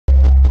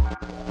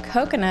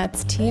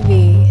Coconuts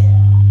TV.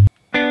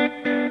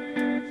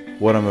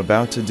 What I'm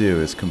about to do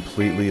is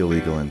completely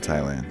illegal in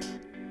Thailand.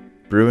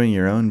 Brewing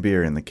your own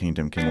beer in the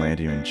kingdom can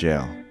land you in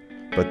jail,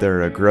 but there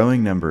are a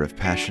growing number of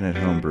passionate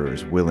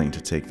homebrewers willing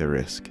to take the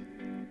risk.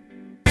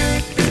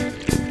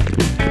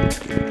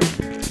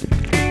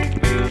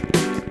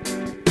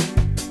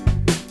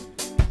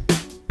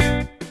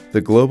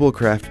 The global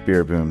craft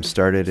beer boom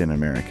started in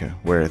America,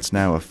 where it's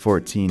now a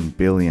 $14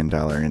 billion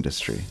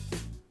industry.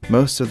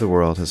 Most of the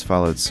world has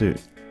followed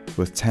suit,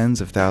 with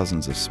tens of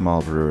thousands of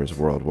small brewers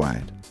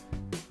worldwide.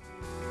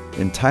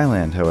 In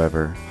Thailand,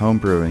 however,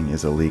 homebrewing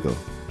is illegal.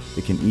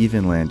 It can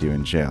even land you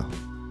in jail.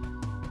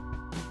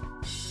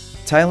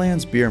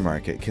 Thailand's beer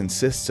market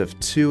consists of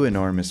two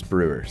enormous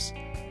brewers.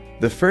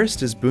 The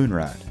first is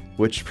Boonrat,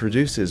 which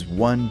produces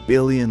 1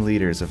 billion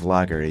liters of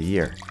lager a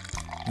year.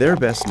 They're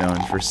best known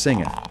for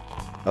Singa,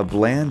 a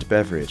bland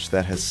beverage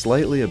that has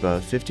slightly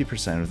above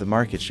 50% of the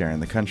market share in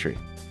the country.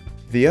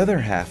 The other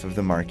half of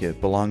the market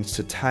belongs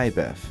to Thai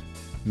Bev,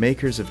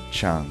 makers of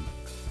Chang.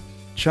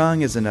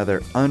 Chang is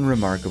another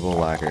unremarkable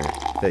lager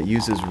that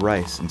uses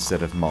rice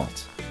instead of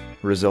malt,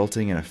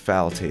 resulting in a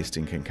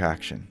foul-tasting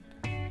concoction.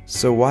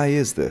 So why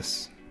is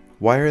this?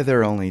 Why are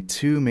there only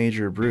two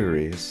major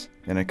breweries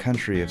in a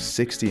country of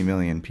 60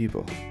 million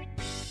people?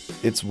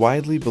 It's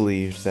widely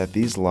believed that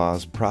these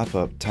laws prop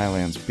up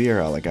Thailand's beer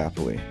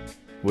oligopoly,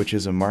 which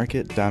is a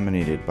market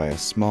dominated by a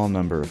small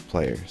number of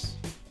players.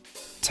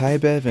 Thai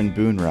Bev and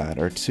Boonrat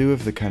are two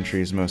of the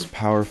country's most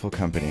powerful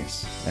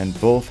companies, and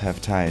both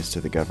have ties to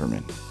the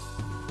government.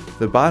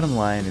 The bottom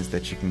line is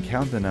that you can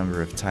count the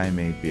number of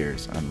Thai-made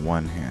beers on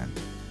one hand.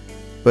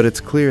 But it's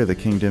clear the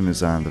kingdom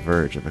is on the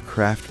verge of a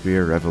craft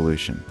beer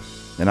revolution,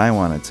 and I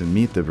wanted to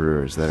meet the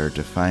brewers that are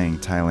defying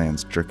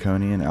Thailand's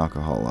draconian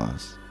alcohol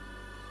laws.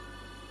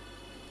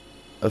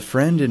 A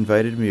friend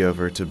invited me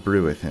over to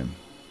brew with him,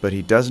 but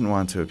he doesn't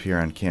want to appear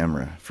on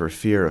camera for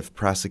fear of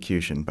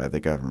prosecution by the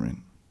government.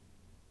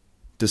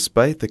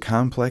 Despite the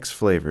complex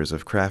flavors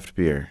of craft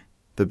beer,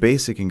 the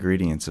basic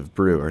ingredients of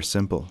brew are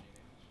simple.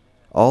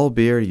 All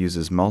beer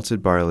uses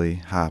malted barley,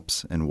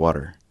 hops, and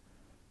water.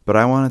 But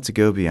I wanted to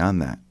go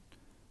beyond that.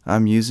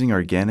 I'm using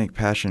organic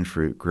passion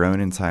fruit grown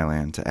in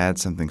Thailand to add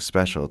something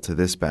special to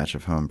this batch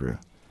of homebrew.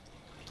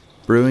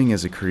 Brewing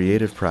is a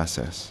creative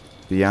process.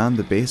 Beyond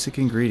the basic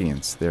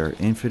ingredients, there are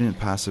infinite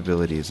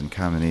possibilities and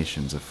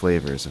combinations of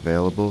flavors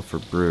available for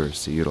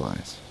brewers to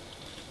utilize.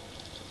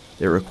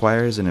 It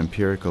requires an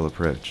empirical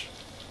approach,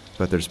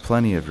 but there's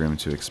plenty of room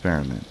to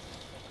experiment.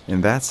 In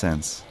that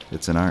sense,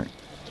 it's an art.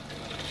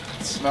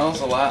 It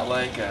smells a lot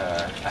like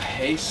a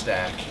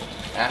haystack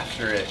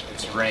after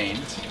it's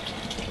rained.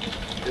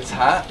 It's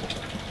hot,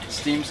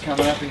 steam's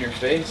coming up in your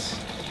face,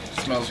 it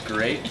smells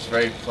great, it's a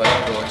very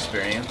pleasurable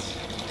experience.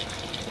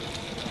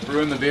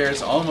 Brewing the beer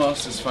is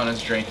almost as fun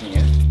as drinking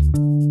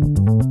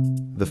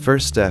it. The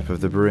first step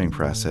of the brewing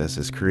process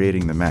is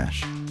creating the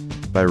mash,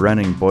 by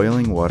running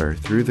boiling water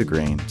through the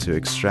grain to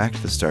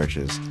extract the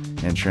starches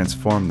and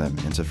transform them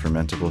into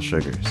fermentable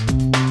sugars.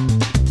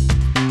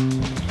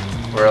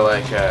 We're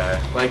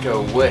like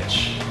a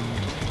witch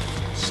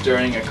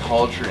stirring a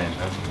cauldron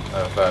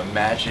of a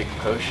magic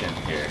potion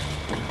here.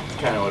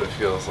 That's kind of what it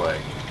feels like.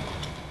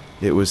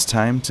 It was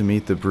time to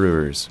meet the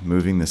brewers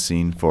moving the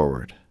scene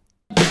forward.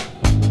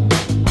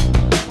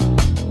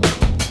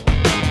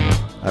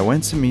 I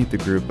went to meet the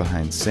group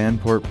behind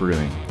Sandport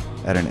Brewing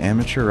at an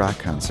amateur rock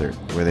concert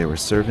where they were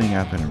serving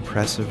up an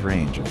impressive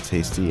range of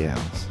tasty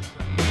ales.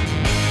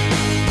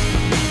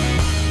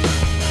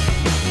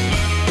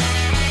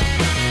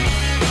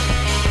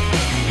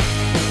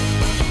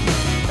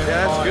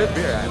 Yeah, that's good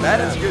beer.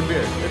 That is good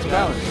beer. It's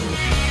balanced.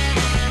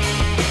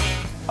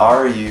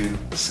 Are you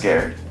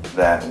scared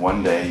that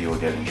one day you will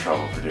get in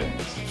trouble for doing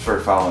this, for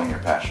following your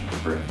passion for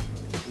brewing?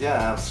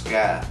 Yeah, I'm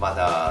scared, but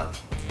I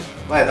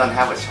don't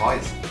have a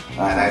choice.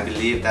 And I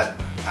believe that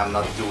I'm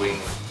not doing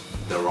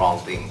the wrong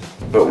thing.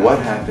 But what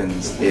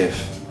happens if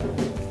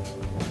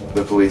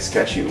the police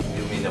catch you?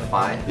 You mean the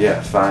fine?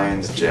 Yeah,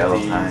 fines, jail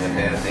time,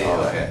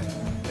 Okay.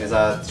 It's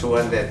a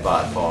 200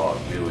 baht for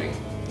brewing.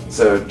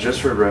 So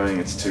just for brewing,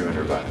 it's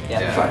 200 baht.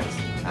 Yeah. Fines.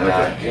 And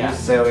Okay.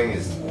 selling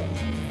is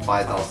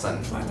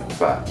 5,000.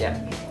 Five. Yeah.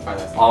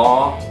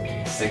 Or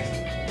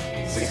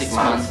 6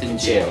 months in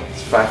jail.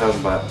 It's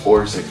 5,000 baht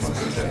or 6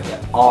 months in jail.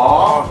 Yeah.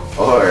 Or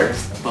Or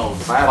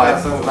both.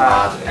 5,000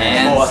 baht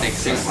And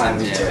 6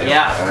 months in jail.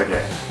 Yeah.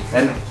 okay.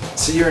 And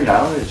to your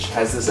knowledge,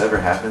 has this ever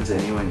happened to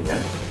anyone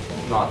yet?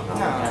 Not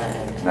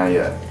Not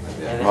yet.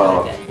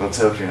 Well, let's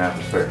hope you're not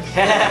the first.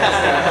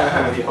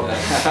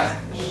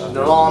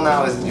 The law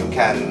now is you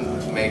can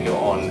make your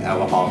own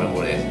alcohol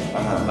beverage,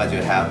 but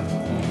you have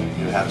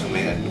to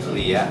make it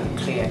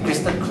clear,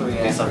 Crystal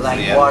clear. Crystal Like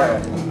clear.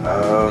 water.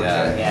 Oh,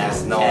 Yeah, okay.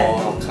 there's no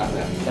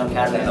color. No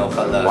color. No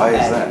color. Why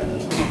is that?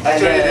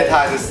 Actually, they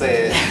try to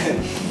say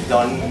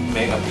don't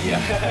make a beer.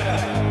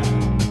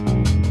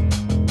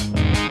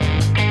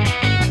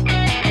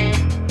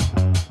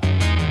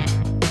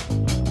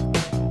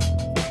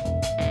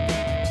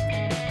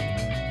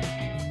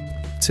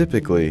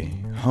 Typically,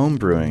 home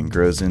brewing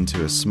grows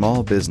into a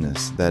small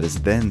business that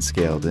is then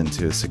scaled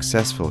into a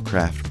successful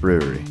craft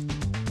brewery.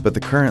 But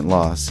the current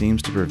law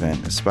seems to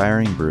prevent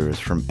aspiring brewers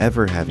from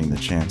ever having the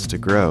chance to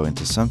grow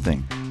into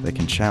something that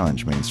can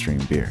challenge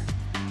mainstream beer.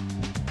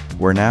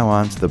 We're now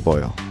on to the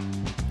boil,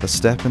 a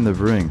step in the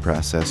brewing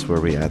process where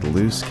we add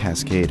loose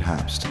cascade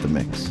hops to the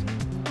mix.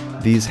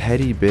 These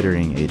heady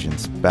bittering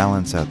agents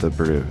balance out the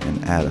brew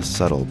and add a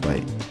subtle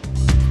bite.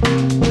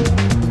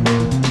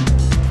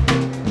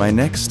 My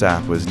next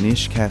stop was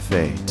Niche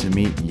Cafe to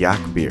meet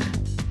Yak Beer,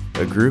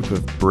 a group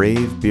of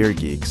brave beer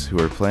geeks who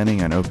are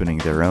planning on opening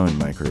their own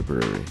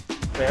microbrewery.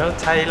 Well,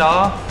 Thai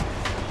law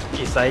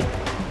is like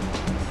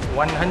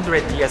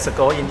 100 years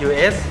ago in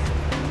US.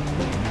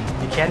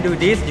 You can't do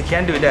this, you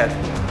can't do that.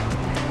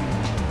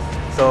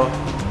 So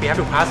we have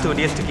to pass through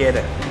this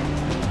together.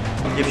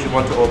 If you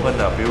want to open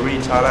a brewery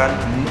in Thailand,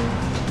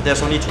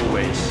 there's only two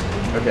ways.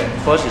 Okay.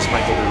 First is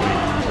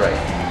microbrewery.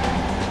 Right.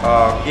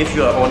 If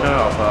you're owner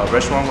of a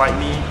restaurant like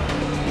me,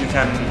 you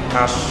can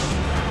ask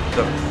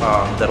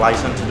the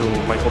license to do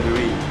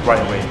microbrewery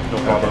right away, no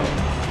problem.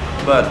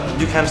 But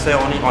you can sell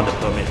only on the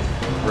permit.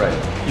 Right.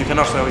 You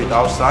cannot sell it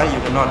outside,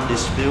 you cannot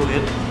distill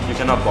it, you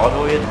cannot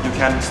bottle it, you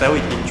can sell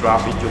it in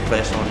draft with your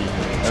place only.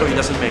 So it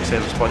doesn't make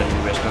sense for the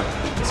investment.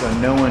 So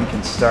no one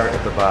can start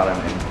at the bottom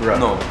and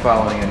grow,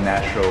 following a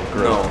natural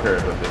growth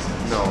curve of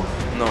business? No,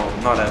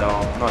 not at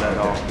all, not at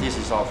all. This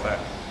is all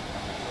fact.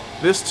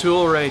 This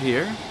tool right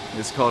here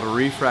is called a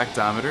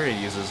refractometer.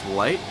 It uses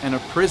light and a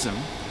prism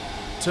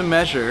to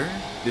measure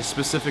the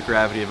specific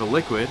gravity of a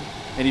liquid,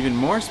 and even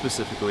more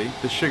specifically,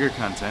 the sugar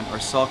content or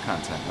salt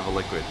content of a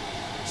liquid.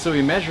 So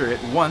we measure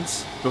it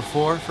once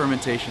before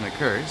fermentation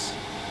occurs,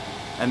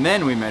 and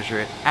then we measure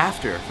it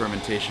after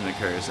fermentation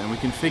occurs, and we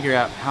can figure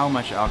out how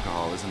much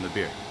alcohol is in the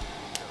beer.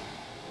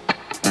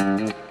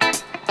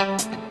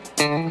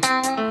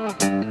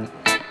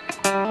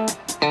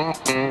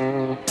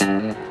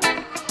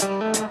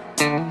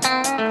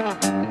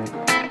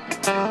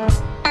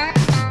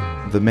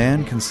 The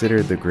man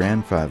considered the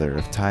grandfather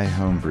of Thai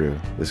homebrew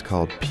is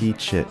called P.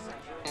 Chit.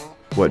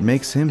 What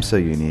makes him so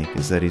unique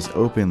is that he's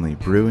openly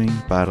brewing,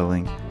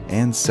 bottling,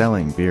 and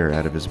selling beer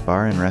out of his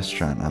bar and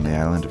restaurant on the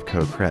island of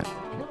Koh Kret.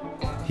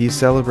 He's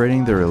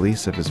celebrating the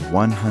release of his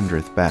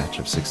 100th batch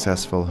of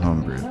successful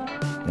homebrew,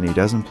 and he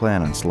doesn't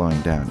plan on slowing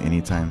down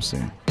anytime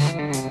soon.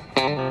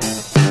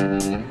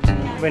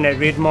 When I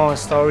read more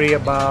story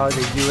about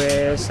the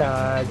US,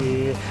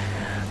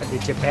 the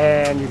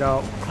Japan, you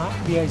know,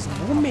 craft beer is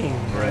booming.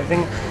 Right. I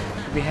think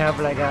we have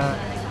like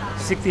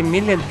 60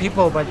 million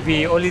people, but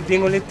we only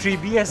drink only 3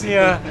 beers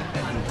here.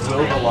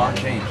 Will the law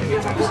change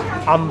anytime soon?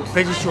 I'm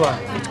pretty sure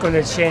it's going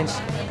to change.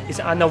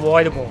 It's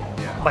unavoidable.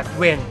 Yeah. But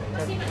when?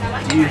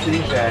 Do you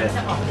think that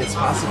it's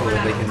possible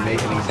that they can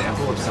make an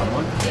example of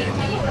someone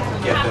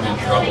and get them in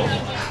trouble?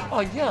 Oh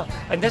yeah,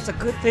 and that's a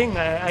good thing.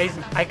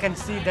 I can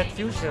see that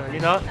future, you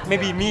know.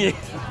 Maybe me.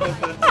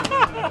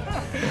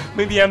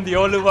 Maybe I'm the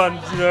only one,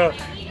 you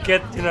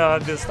know,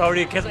 the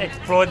story gets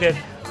exploded.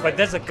 But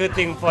that's a good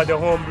thing for the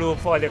home brew,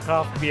 for the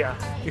craft beer,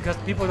 because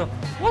people know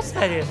what's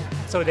that is.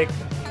 So they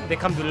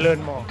come to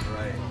learn more.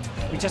 Right.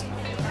 We just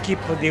keep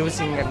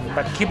producing,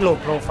 but keep low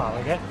profile,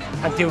 okay?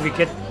 Until we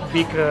get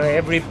bigger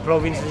every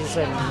provinces,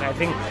 and I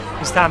think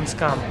this time's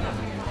come.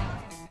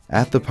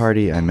 At the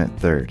party, I met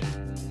Third,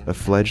 a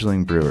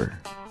fledgling brewer,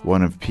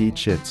 one of P.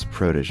 Chit's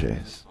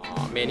proteges.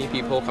 Many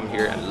people come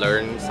here and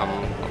learn, some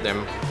of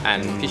them,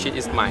 and P. Chit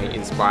is my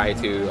inspire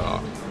to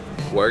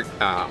work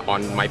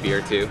on my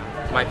beer too.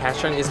 My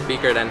passion is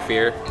bigger than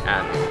fear,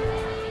 and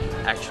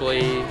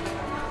actually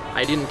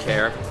I didn't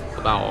care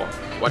about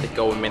what the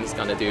government's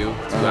gonna do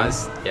to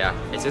us. Yeah,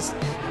 it's just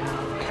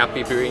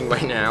happy brewing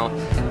right now.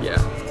 Yeah.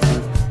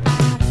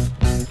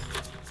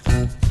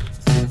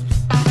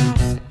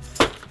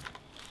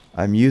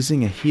 I'm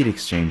using a heat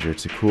exchanger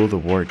to cool the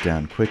wort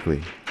down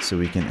quickly so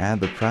we can add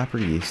the proper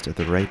yeast at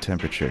the right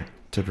temperature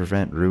to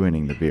prevent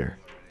ruining the beer.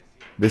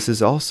 This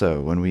is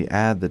also when we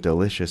add the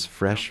delicious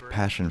fresh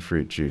passion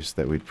fruit juice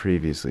that we'd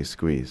previously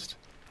squeezed.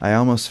 I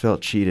almost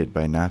felt cheated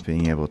by not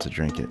being able to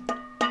drink it.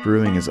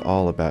 Brewing is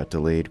all about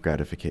delayed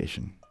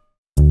gratification.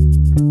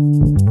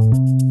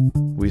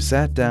 We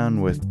sat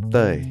down with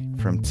Thay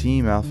from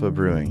Team Alpha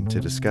Brewing to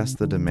discuss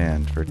the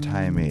demand for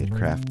Thai-made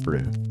craft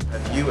brew.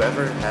 Have you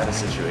ever had a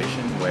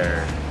situation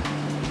where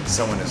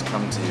someone has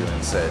come to you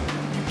and said,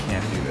 you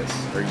can't do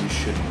this, or you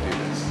shouldn't do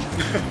this?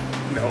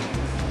 No.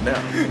 No.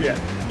 Yeah.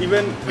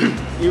 Even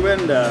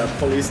the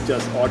police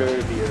just order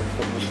beer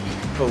for me.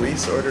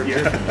 Police order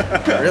beer?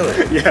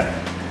 Really? Yeah.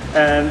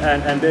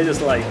 And they're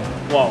just like,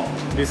 wow,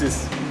 this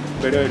is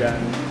better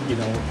than, you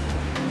know,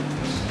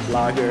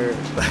 lager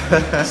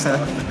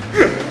stuff.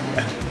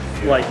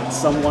 Like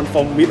someone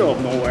from middle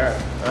of nowhere.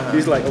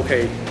 He's like,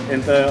 okay,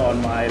 enter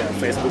on my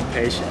Facebook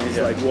page, and he's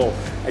like, whoa,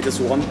 I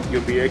just want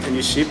your beer. Can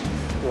you ship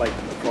like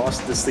across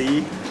the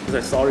sea? He's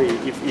like, sorry,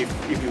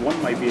 if you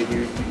want my beer,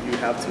 you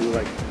have to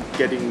like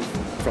get it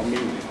from me,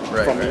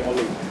 me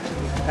only.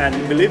 And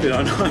believe it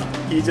or not,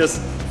 he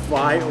just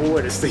fly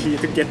over the sea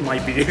to get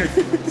my beer.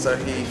 So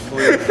he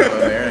flew from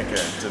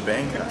America to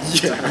Bangkok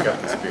to pick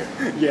up this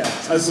beer. Yeah,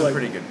 So this is a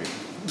pretty good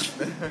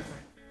beer.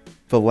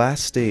 The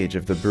last stage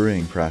of the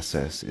brewing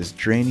process is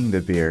draining the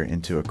beer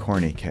into a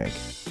corny keg.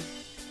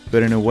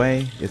 But in a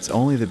way, it's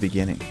only the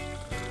beginning.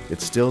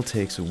 It still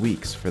takes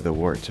weeks for the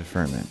wort to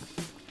ferment.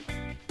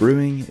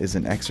 Brewing is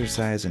an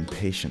exercise in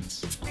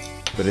patience,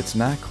 but it's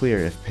not clear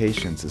if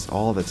patience is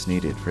all that's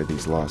needed for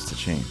these laws to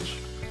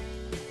change.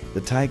 The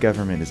Thai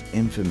government is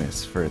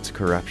infamous for its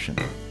corruption,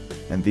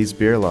 and these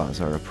beer laws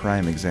are a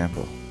prime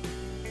example.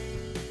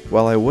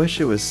 While I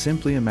wish it was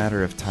simply a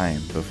matter of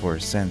time before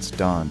sense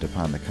dawned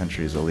upon the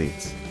country's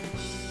elites,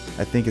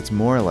 I think it's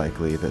more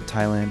likely that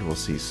Thailand will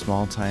see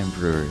small-time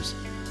brewers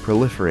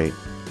proliferate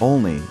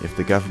only if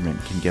the government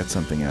can get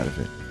something out of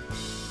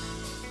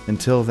it.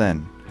 Until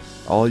then,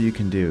 all you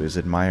can do is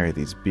admire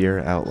these beer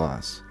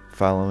outlaws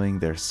following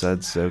their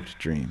sud-soaked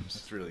dreams.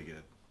 That's really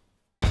good.